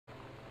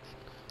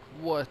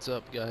What's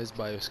up, guys?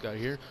 BioScott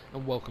here,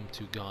 and welcome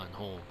to Gone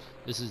Home.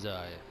 This is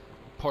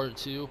part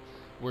 2.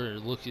 We're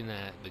looking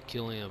at the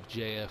killing of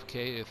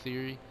JFK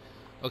theory.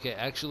 Okay,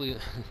 actually,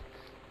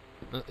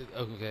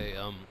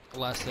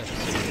 last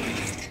episode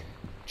we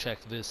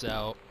checked this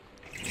out.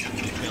 We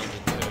found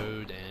the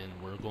code,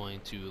 and we're going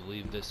to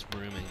leave this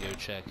room and go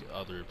check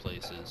other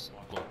places.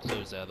 We'll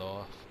close that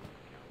off.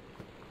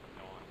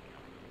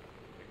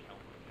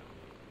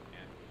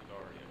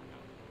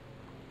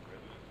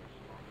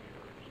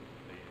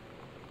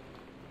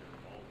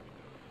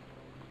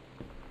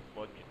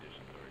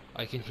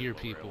 I can hear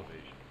people.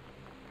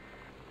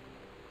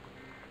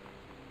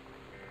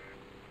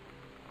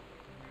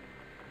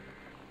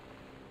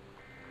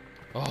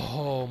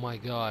 Oh my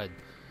god.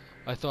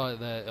 I thought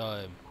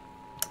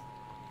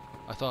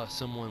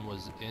someone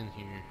was in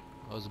here.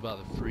 I was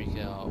about to freak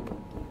out.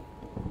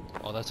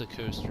 Oh, that's a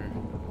coaster.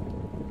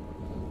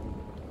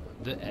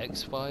 The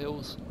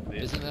X-Files?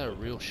 Isn't that a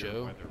real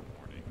show?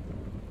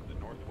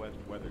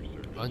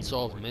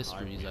 Unsolved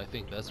Mysteries, I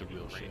think that's a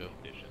real show.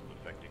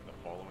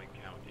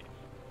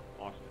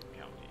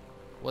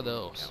 What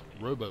else?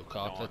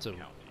 RoboCop, that's an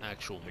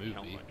actual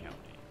movie.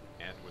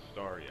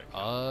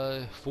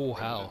 Full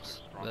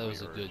House, that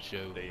was a good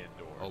show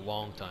a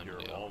long time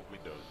ago.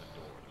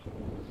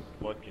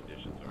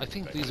 I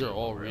think these are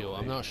all real,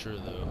 I'm not sure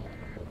though.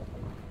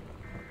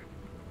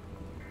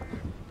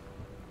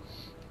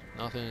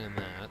 Nothing in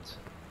that.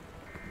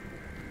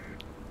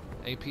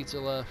 Any pizza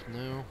left?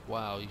 No?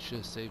 Wow, you should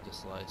have saved a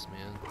slice,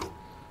 man.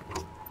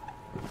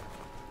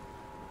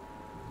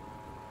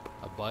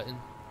 A button?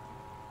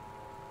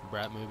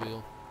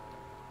 Bratmobile.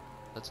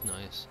 That's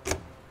nice.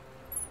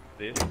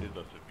 This is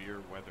a severe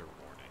weather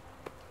warning.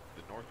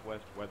 The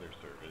Northwest Weather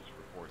Service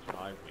reports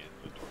high winds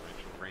and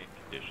torrential rain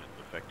conditions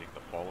affecting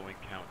the following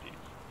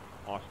counties: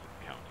 Austin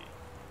County,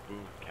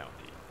 Boone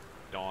County,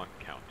 Dawn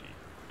County,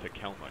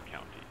 Tacoma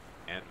County,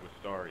 and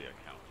Wistaria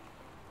County.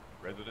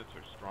 Residents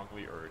are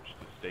strongly urged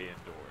to stay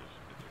indoors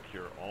and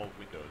secure all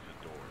windows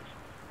and doors.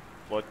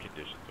 Flood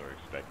conditions are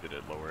expected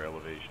at lower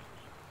elevations.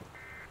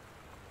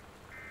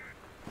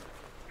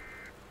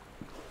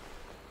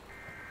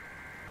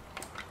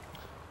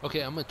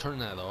 Okay, I'm gonna turn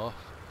that off.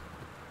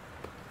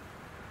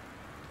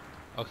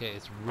 Okay,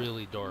 it's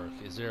really dark.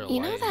 Is there a light You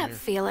know that here?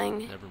 feeling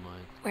Never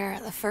mind. where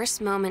the first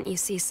moment you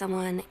see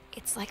someone,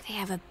 it's like they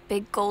have a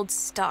big gold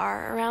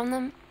star around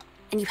them,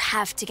 and you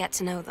have to get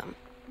to know them?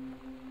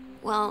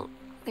 Well,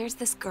 there's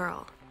this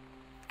girl.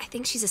 I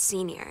think she's a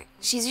senior.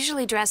 She's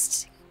usually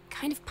dressed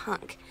kind of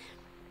punk,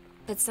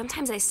 but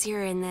sometimes I see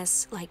her in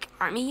this, like,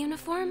 army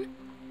uniform,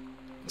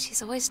 and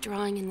she's always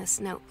drawing in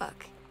this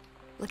notebook,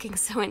 looking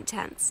so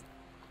intense.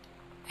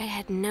 I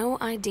had no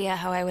idea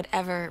how I would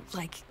ever,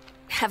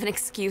 have an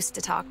excuse to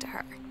talk to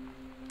her.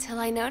 Till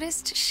I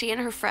noticed she and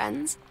her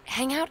friends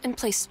hang out and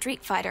play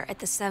Street Fighter at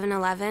the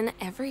 7-Eleven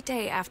every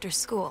day after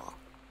school.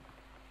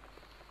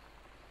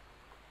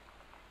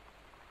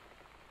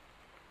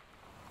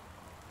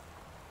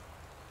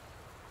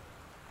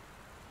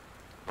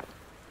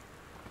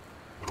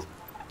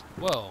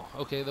 Whoa,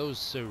 okay, that was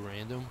so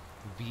random.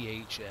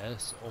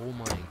 VHS, oh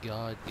my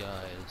god,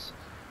 guys.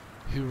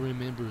 Who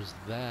remembers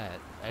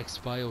that?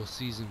 X-Files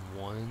Season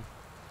 1?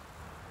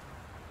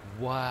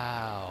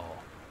 Wow.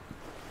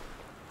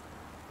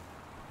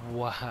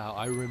 Wow,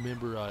 I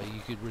remember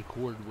you could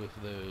record with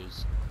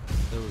those.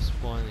 That was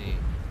funny.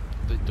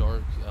 The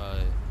dark,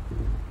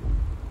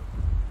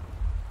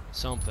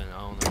 something, I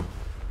don't know.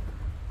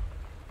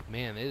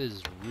 Man, it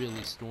is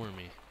really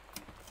stormy.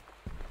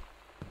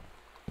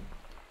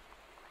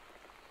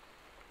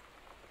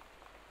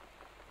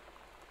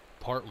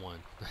 Part 1.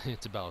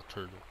 It's about a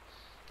turtle.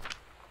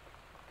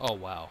 Oh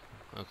wow.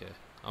 Okay.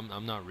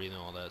 I'm not reading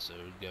all that, so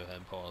go ahead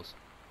and pause.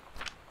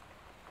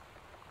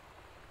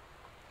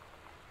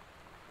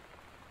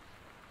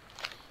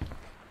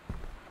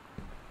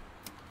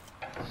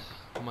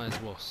 Might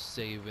as well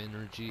save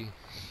energy.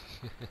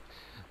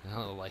 I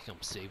don't like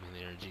I'm saving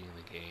energy in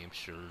the game,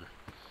 sure.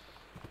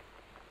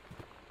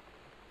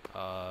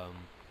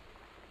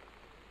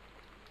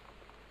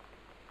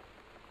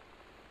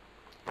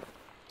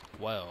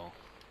 Well.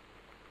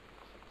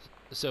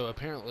 So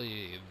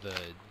apparently the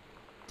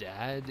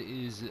dad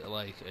is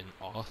like an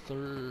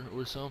author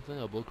or something,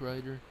 a book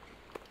writer,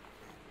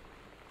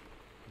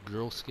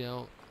 Girl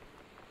Scout,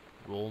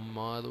 role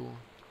model.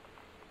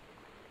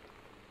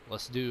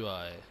 Let's do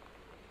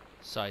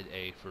side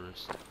A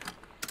first.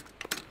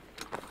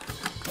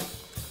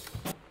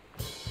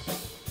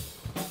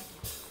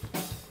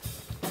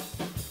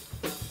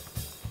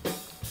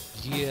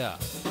 Yeah,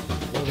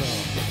 what up?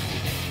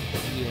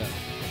 Yeah.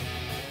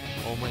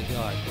 Oh my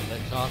god,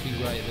 that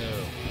copyright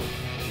though.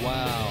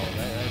 Wow,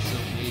 that's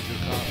some major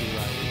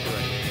copyright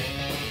right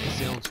there. It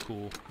sounds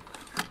cool.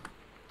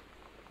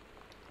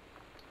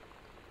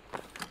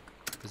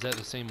 Is that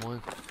the same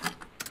one?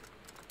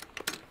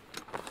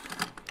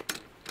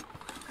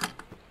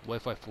 What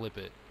if I flip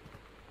it?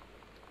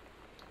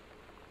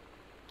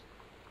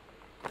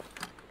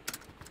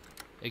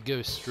 It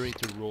goes straight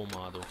to role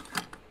model.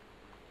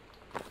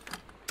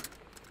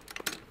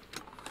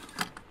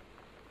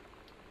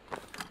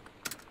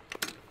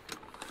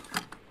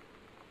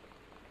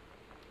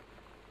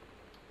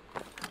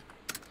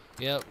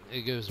 Yep,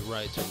 it goes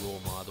right to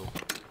role model.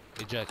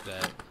 Eject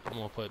that. I'm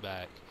gonna put it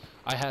back.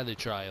 I had to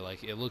try,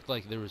 like, it looked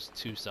like there was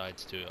two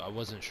sides to it. I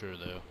wasn't sure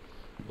though.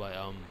 But,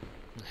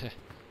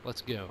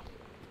 let's go.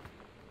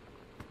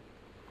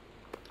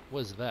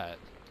 What is that?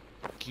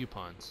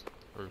 Coupons.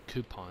 Or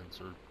coupons.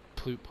 Or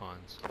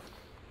poupons.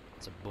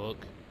 It's a book.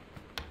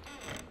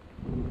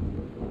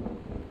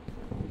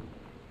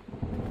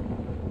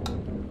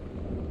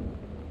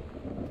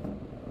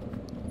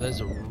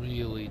 That's a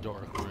really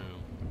dark room.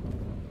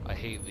 I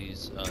hate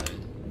these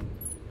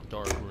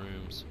dark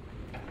rooms.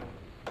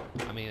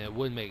 I mean, it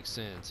would make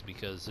sense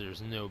because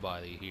there's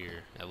nobody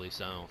here. At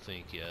least I don't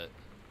think yet.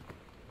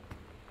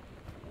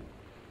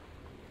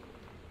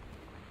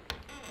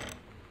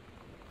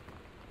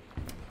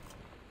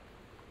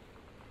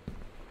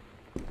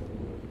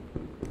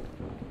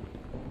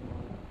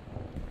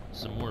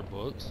 Some more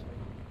books?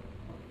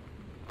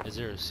 Is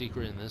there a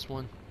secret in this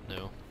one?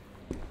 No.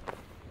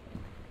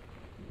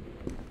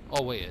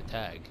 Oh wait, a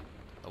tag.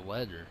 A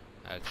letter,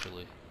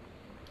 actually.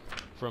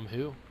 From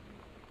who?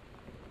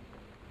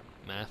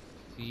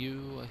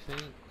 Matthew, I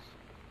think?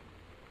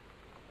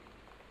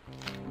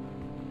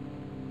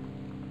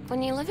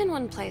 When you live in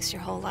one place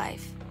your whole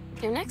life,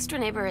 your next door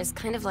neighbor is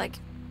kind of like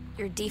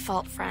your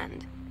default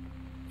friend.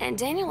 And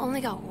Daniel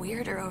only got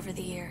weirder over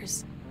the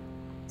years.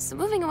 So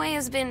moving away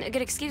has been a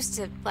good excuse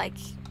to, like,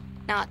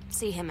 not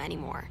see him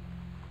anymore.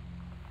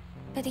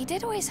 But he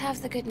did always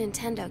have the good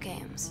Nintendo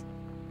games.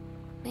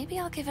 Maybe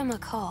I'll give him a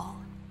call.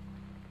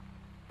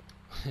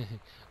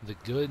 The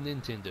good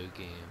Nintendo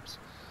games.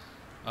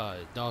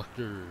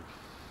 Dr.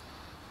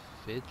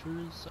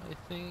 Fitters, I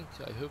think?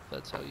 I hope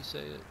that's how you say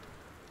it.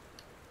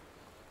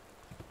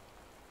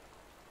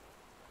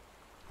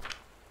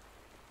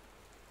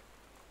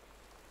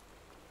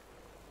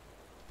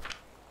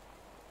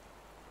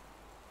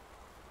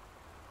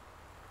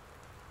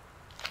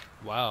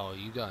 Wow,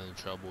 you got in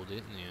trouble,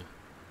 didn't you?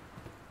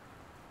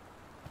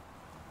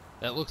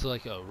 That looks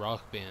like a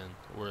rock band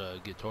or a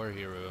Guitar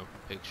Hero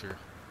picture.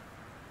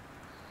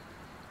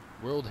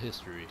 World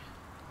history.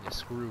 Yeah,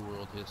 screw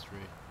world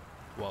history.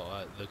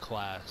 Well, the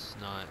class,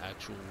 not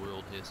actual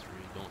world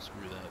history. Don't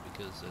screw that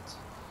because it's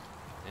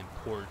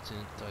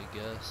important, I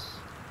guess.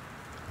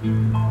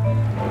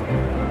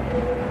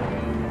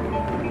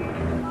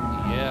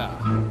 Yeah.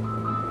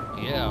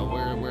 Yeah,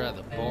 we're at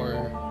the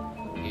bar.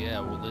 Yeah,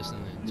 we're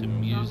listening to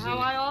music.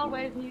 I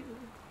always knew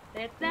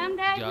that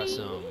someday Got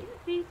some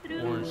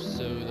orange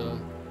soda.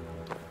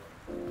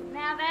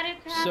 Now that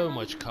it's So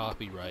much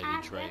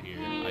copyrightage right here,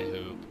 I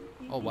hope.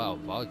 Oh wow,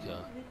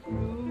 vodka.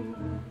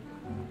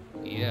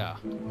 Yeah.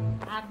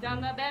 I've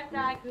done the best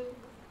I could.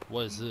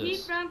 What is Keep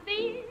this? from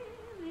feeling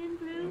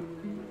blue.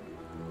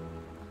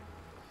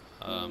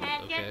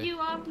 Can't get Okay. you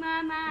off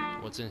my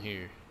mind. What's in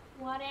here?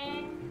 What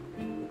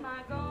am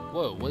I going?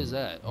 Whoa, what is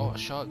that? Oh, a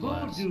shot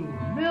glass. Voodoo,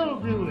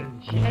 mildew,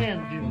 and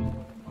shandu.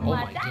 Oh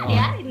Why, my Daddy, I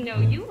god. didn't know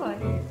you were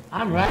here.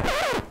 I'm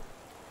right.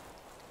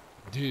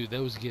 Dude,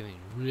 that was getting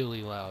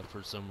really loud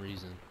for some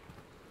reason.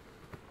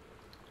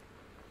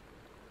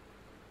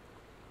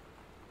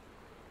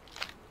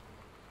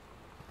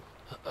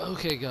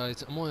 Okay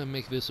guys, I'm gonna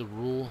make this a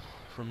rule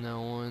from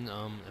now on.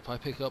 If I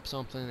pick up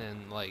something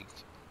and like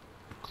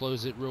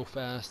close it real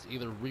fast,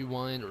 either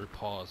rewind or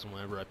pause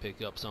whenever I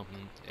pick up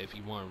something if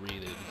you want to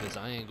read it, because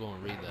I ain't gonna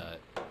read that.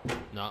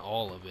 Not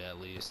all of it at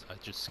least. I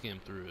just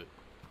skimmed through it.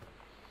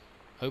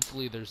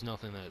 Hopefully there's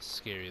nothing that's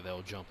scary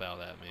that'll jump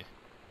out at me.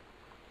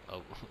 A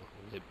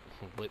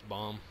lip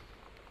balm.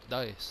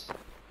 Dice.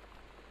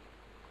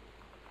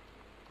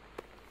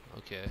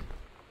 Okay.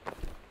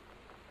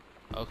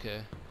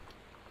 Okay.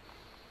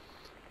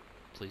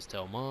 Please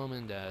tell mom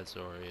and dad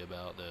sorry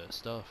about the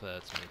stuff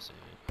that's missing.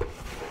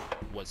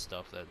 What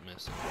stuff that's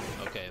missing?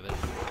 Okay,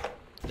 there's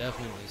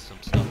definitely some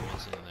stuff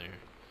missing there.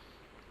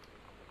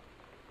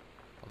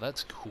 Well,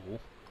 that's cool.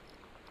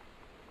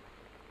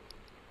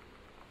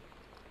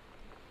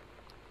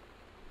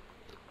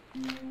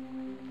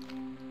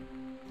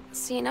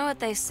 So you know what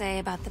they say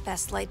about the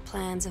best laid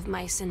plans of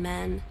mice and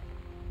men?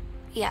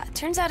 Yeah,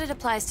 turns out it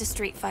applies to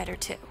Street Fighter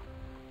too.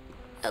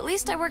 At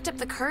least I worked up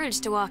the courage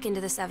to walk into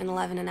the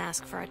 7-Eleven and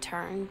ask for a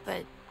turn,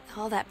 but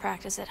all that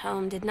practice at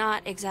home did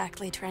not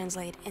exactly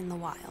translate in the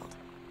wild.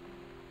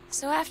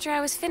 So after I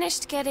was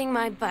finished getting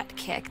my butt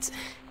kicked,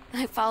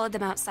 I followed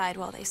them outside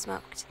while they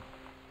smoked.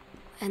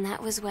 And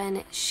that was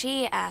when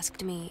she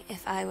asked me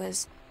if I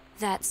was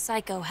that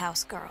psycho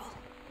house girl.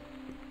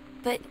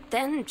 But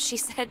then she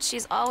said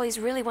she's always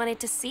really wanted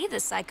to see the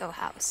psycho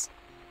house.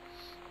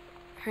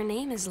 Her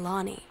name is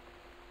Lonnie.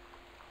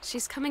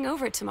 She's coming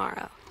over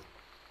tomorrow.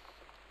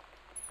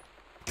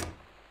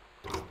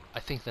 I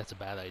think that's a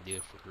bad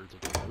idea for her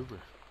to come over.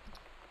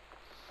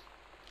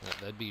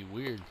 That'd be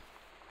weird.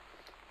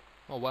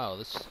 Oh wow,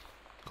 this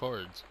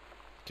cards.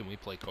 Can we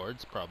play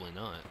cards? Probably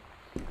not.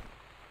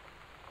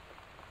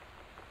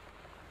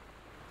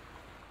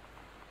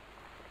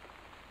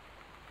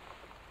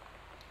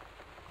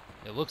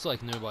 It looks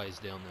like nobody's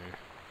down there.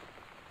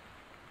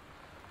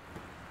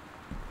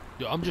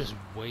 Dude, I'm just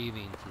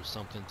waiting for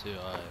something to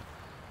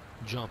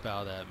jump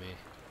out at me.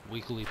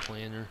 Weekly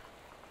planner.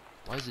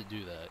 Why does it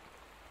do that?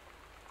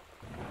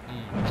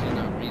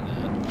 Cannot read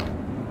that.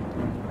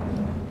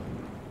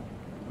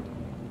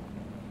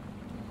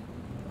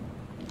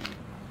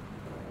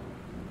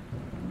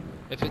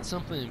 If it's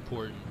something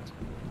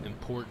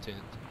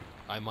important,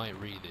 I might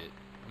read it,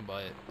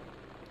 but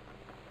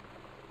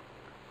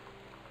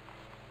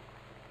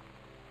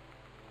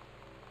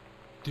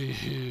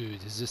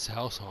dude, is this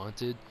house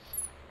haunted?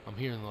 I'm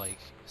hearing like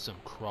some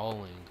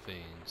crawling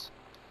things.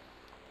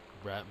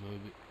 Rat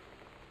movie.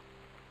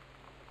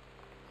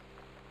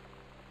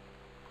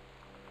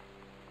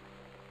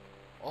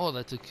 Oh,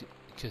 that's a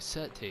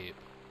cassette tape.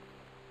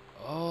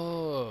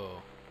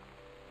 Oh.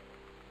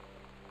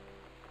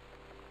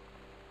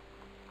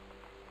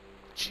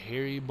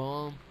 Cherry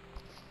Bomb?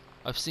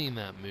 I've seen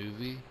that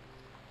movie.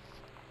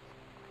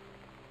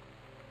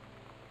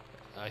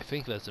 I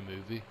think that's a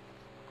movie.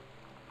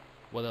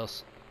 What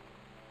else?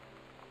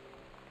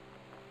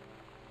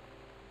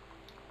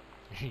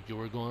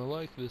 You're gonna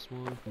like this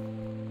one.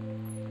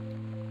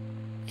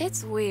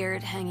 It's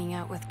weird hanging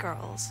out with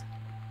girls.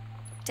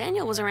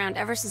 Daniel was around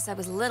ever since I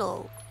was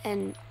little,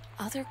 and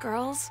other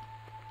girls?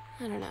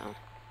 I don't know.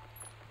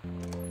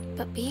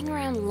 But being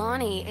around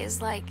Lonnie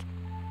is like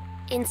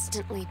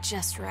instantly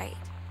just right.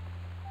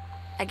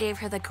 I gave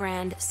her the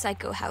grand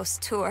Psycho House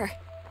tour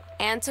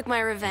and took my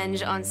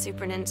revenge on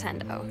Super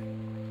Nintendo.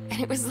 And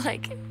it was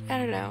like, I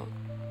don't know,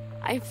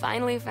 I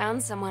finally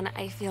found someone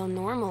I feel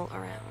normal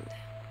around.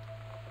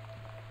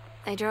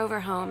 I drove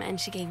her home and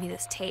she gave me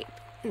this tape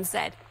and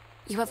said,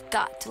 "You have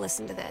got to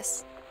listen to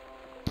this."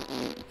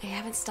 I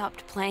haven't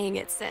stopped playing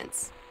it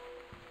since.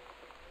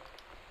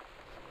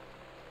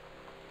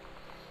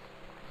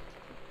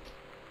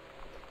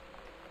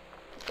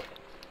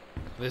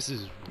 This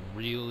is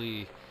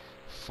really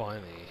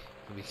funny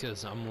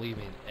because I'm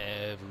leaving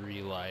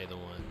every light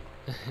on.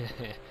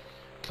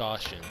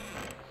 Caution.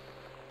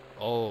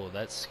 Oh,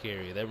 that's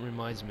scary. That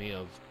reminds me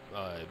of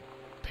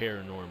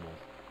Paranormal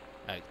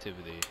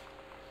Activity.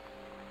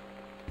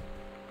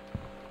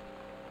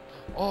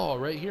 Oh,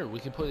 right here. We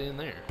can put it in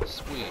there.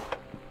 Sweet.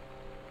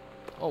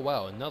 Oh,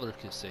 wow. Another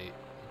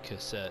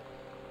cassette.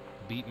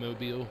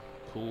 Beatmobile.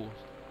 Cool.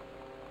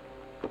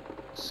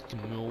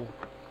 Skmul.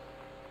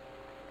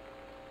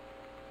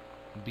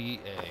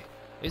 BA.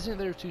 Isn't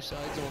there two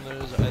sides on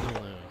those? I don't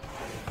know.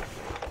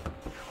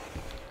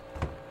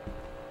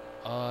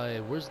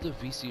 Where's the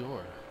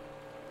VCR?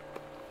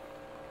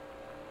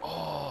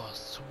 Oh,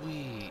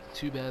 sweet.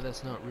 Too bad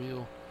that's not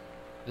real.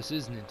 This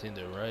is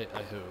Nintendo, right?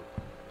 I hope.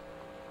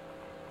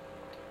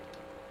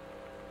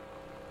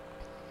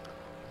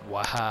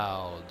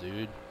 Wow,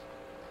 dude.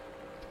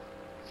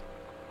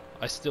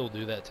 I still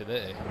do that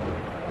today.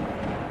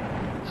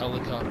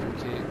 Helicopter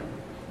kick.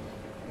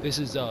 This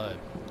is,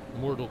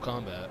 Mortal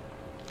Kombat.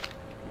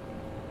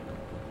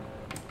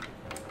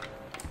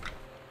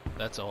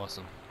 That's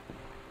awesome.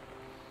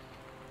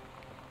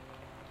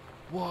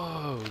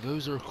 Whoa,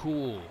 those are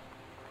cool.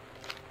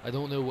 I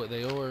don't know what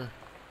they are,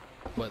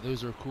 but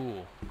those are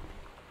cool.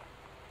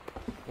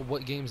 Well,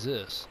 what game's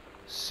this?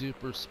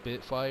 Super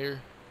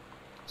Spitfire?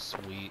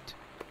 Sweet.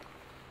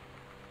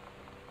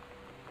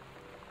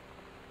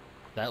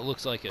 That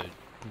looks like a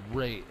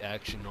great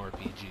action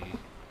RPG.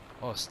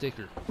 Oh, a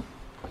sticker.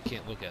 I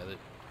can't look at it.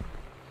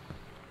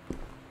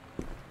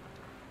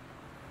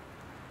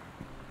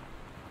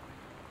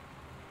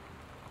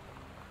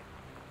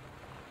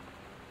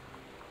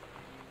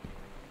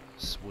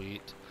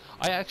 Sweet.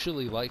 I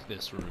actually like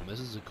this room.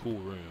 This is a cool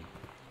room.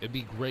 It'd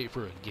be great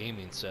for a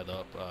gaming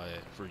setup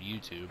for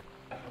YouTube.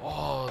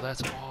 Oh,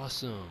 that's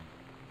awesome.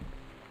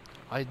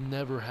 I'd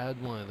never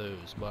had one of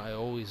those, but I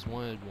always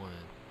wanted one.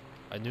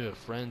 I knew a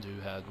friend who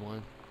had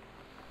one.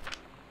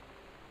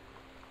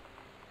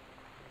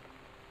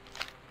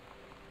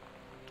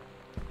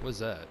 What's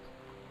that?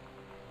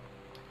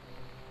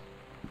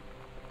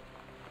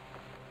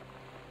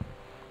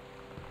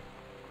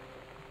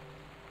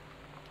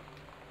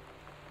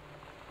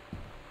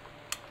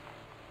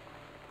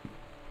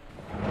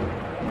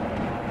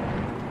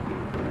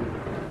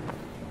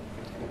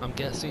 I'm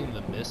guessing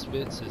the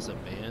Misfits is a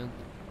band.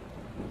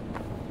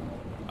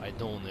 I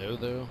don't know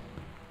though.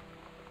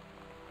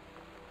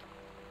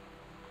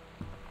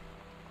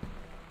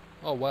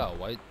 Oh wow,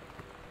 why'd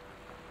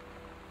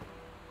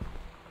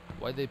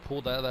they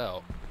pull that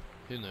out?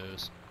 Who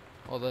knows?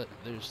 Oh,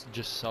 there's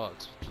just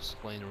socks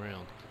just laying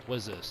around. What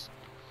is this?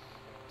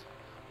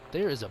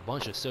 There is a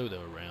bunch of soda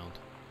around.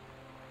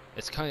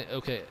 It's kind of,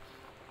 okay,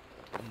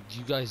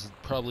 you guys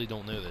probably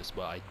don't know this,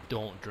 but I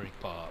don't drink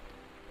pop.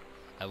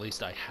 At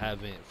least I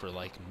haven't for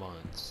like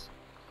months.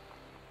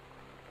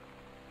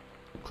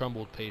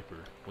 Crumbled paper.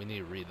 We need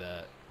to read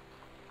that.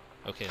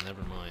 Okay,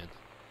 never mind.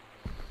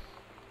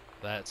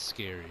 That's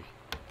scary.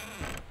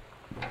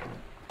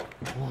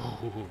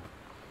 Whoa.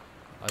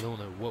 I don't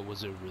know what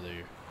was over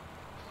there.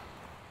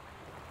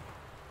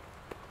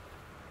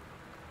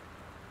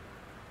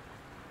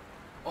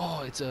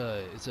 Oh, it's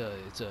a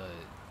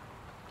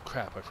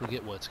crap, I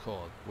forget what it's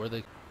called. Where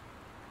they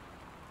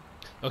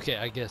Okay,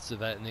 I guess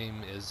that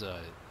name is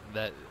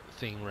that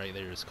thing right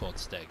there is called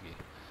Steggy.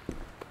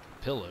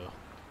 Pillow.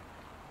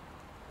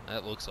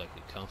 That looks like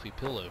a comfy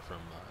pillow from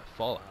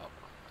Fallout.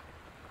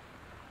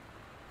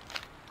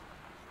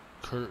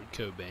 Kurt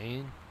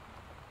Cobain?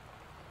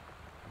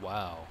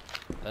 Wow,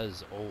 that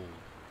is old.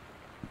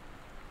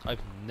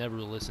 I've never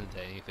listened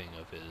to anything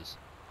of his.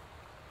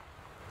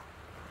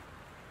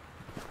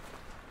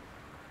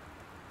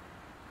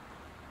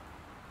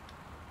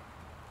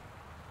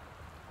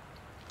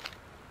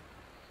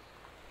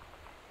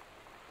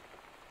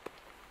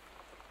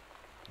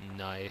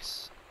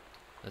 Nice.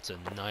 That's a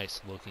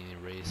nice looking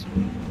eraser.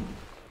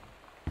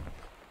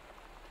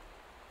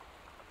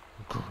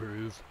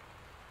 Groove.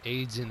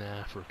 AIDS in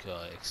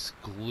Africa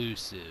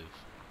exclusive.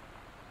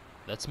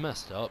 That's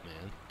messed up,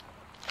 man.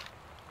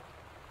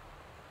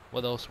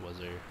 What else was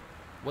there?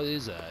 What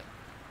is that?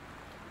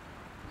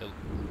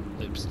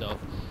 Lip stuff.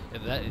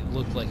 And that it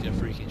looked like a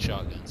freaking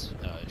shotgun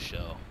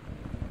shell.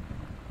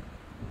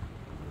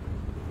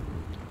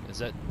 Is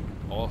that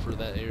all for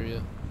that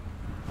area?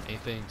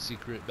 Anything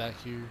secret back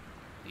here?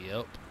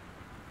 Yep.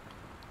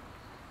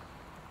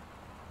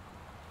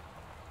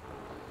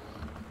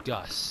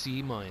 Got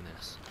C-.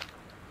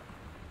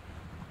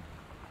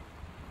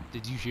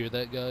 Did you hear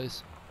that,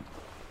 guys?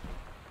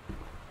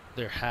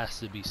 There has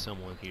to be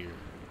someone here.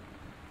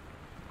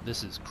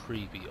 This is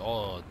creepy.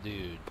 Oh,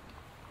 dude.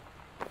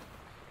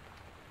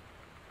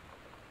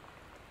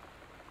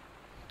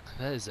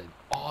 That is an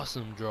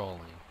awesome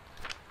drawing.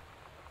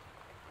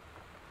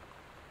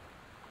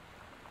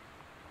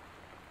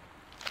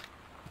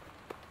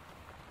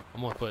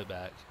 I'm gonna put it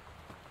back.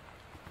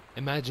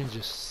 Imagine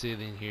just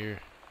sitting here.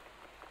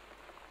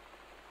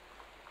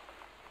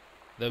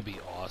 That'd be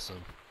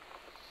awesome.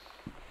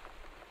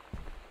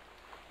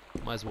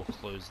 Might as well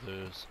close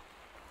those.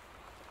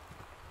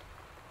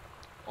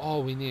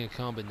 Oh, we need a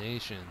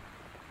combination.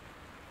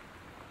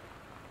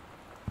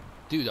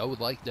 Dude, I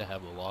would like to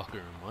have a locker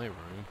in my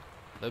room.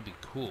 That'd be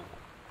cool.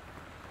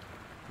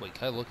 Wait,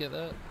 can I look at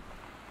that?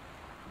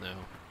 No.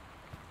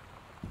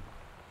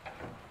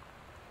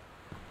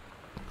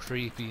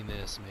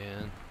 Creepiness,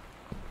 man.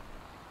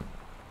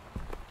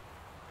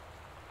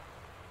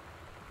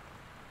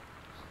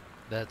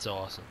 That's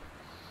awesome.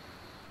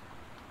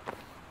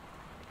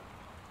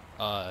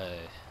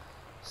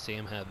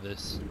 Sam had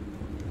this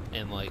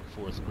in like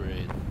 4th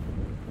grade.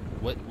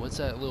 What's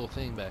that little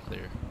thing back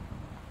there?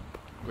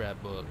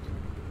 Grab book.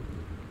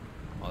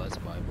 Oh, that's a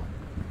Bible.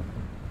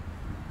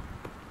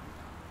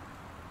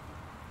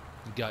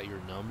 You got your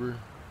number?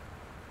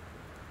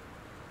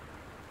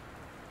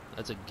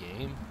 That's a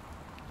game?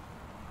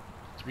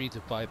 3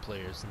 to 5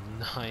 players,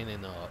 9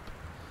 and up.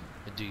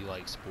 Do you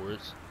like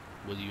sports?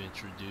 Will you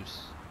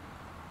introduce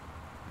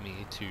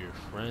me to your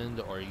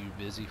friend? Are you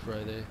busy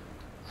Friday?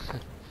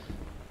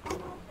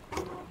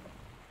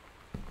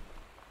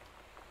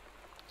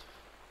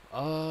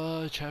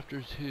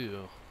 Chapter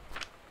 2.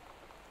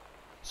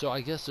 So I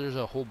guess there's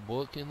a whole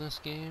book in this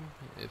game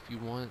if you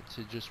want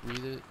to just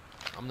read it.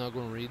 I'm not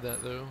going to read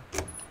that though,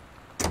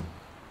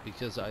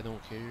 because I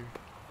don't care.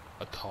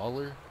 A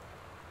collar?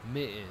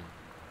 Mitten.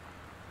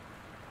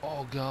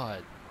 Oh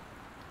god.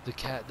 The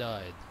cat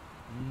died.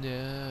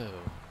 No.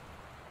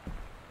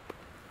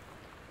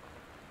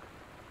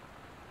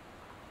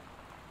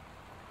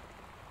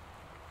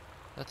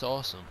 That's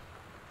awesome.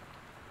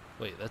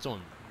 Wait, that's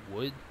on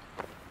wood?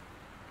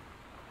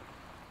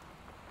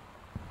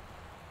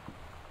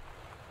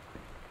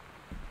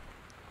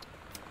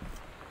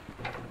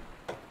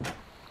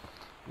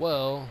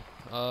 Well,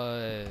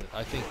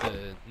 I think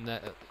the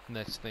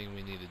next thing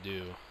we need to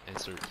do,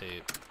 insert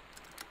tape.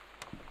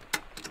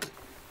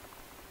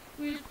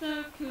 We're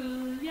so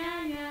cool,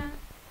 yeah, yeah.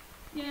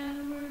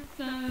 Yeah, we're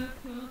so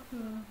cool,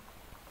 cool.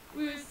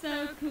 We're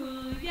so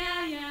cool,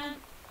 yeah, yeah.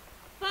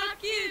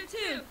 Fuck you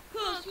too,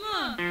 cool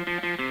schmuck.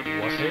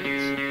 What?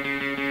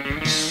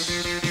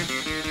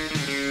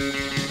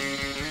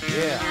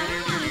 Yeah. I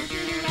don't wanna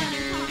sit around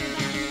and talk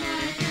about your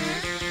wife,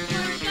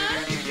 work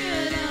does a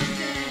good all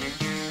day.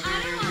 I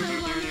don't wanna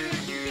wonder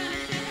if you're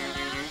gonna say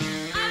hello.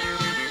 I don't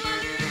wanna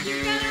wonder if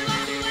you're gonna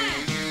walk away.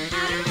 I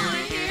don't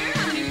wanna hear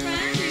how many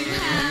friends you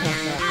have.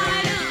 I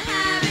don't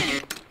have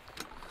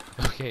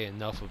any. Okay,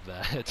 enough of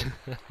that.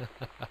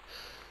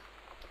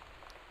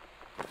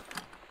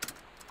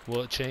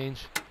 Will it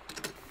change?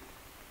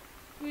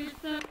 We're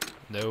so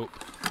Nope.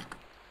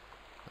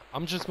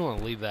 I'm just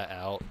gonna leave that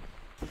out.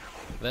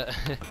 That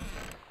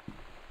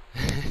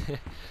that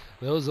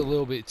was a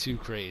little bit too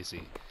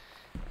crazy.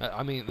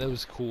 I mean, that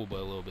was cool, but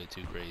a little bit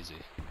too crazy.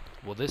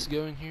 Will this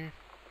go in here?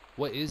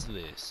 What is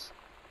this?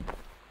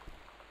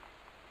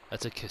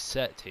 That's a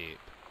cassette tape.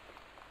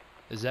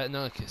 Is that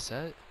not a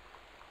cassette?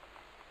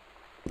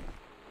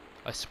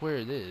 I swear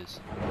it is.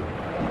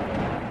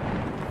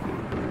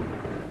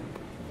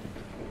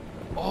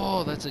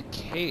 Oh, that's a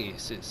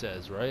case, it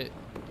says, right?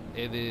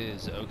 It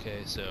is.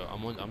 Okay, so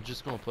I'm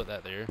just gonna put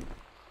that there.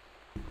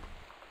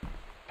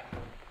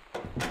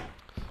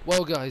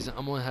 Well, guys,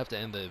 I'm gonna have to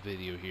end the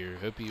video here.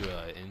 Hope you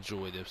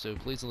enjoyed. If so,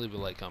 please leave a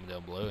like, comment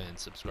down below, and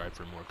subscribe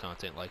for more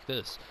content like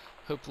this.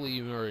 Hopefully,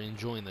 you are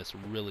enjoying this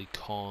really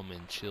calm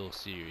and chill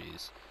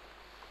series.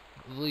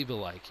 Leave a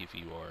like if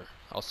you are.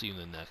 I'll see you in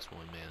the next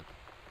one, man.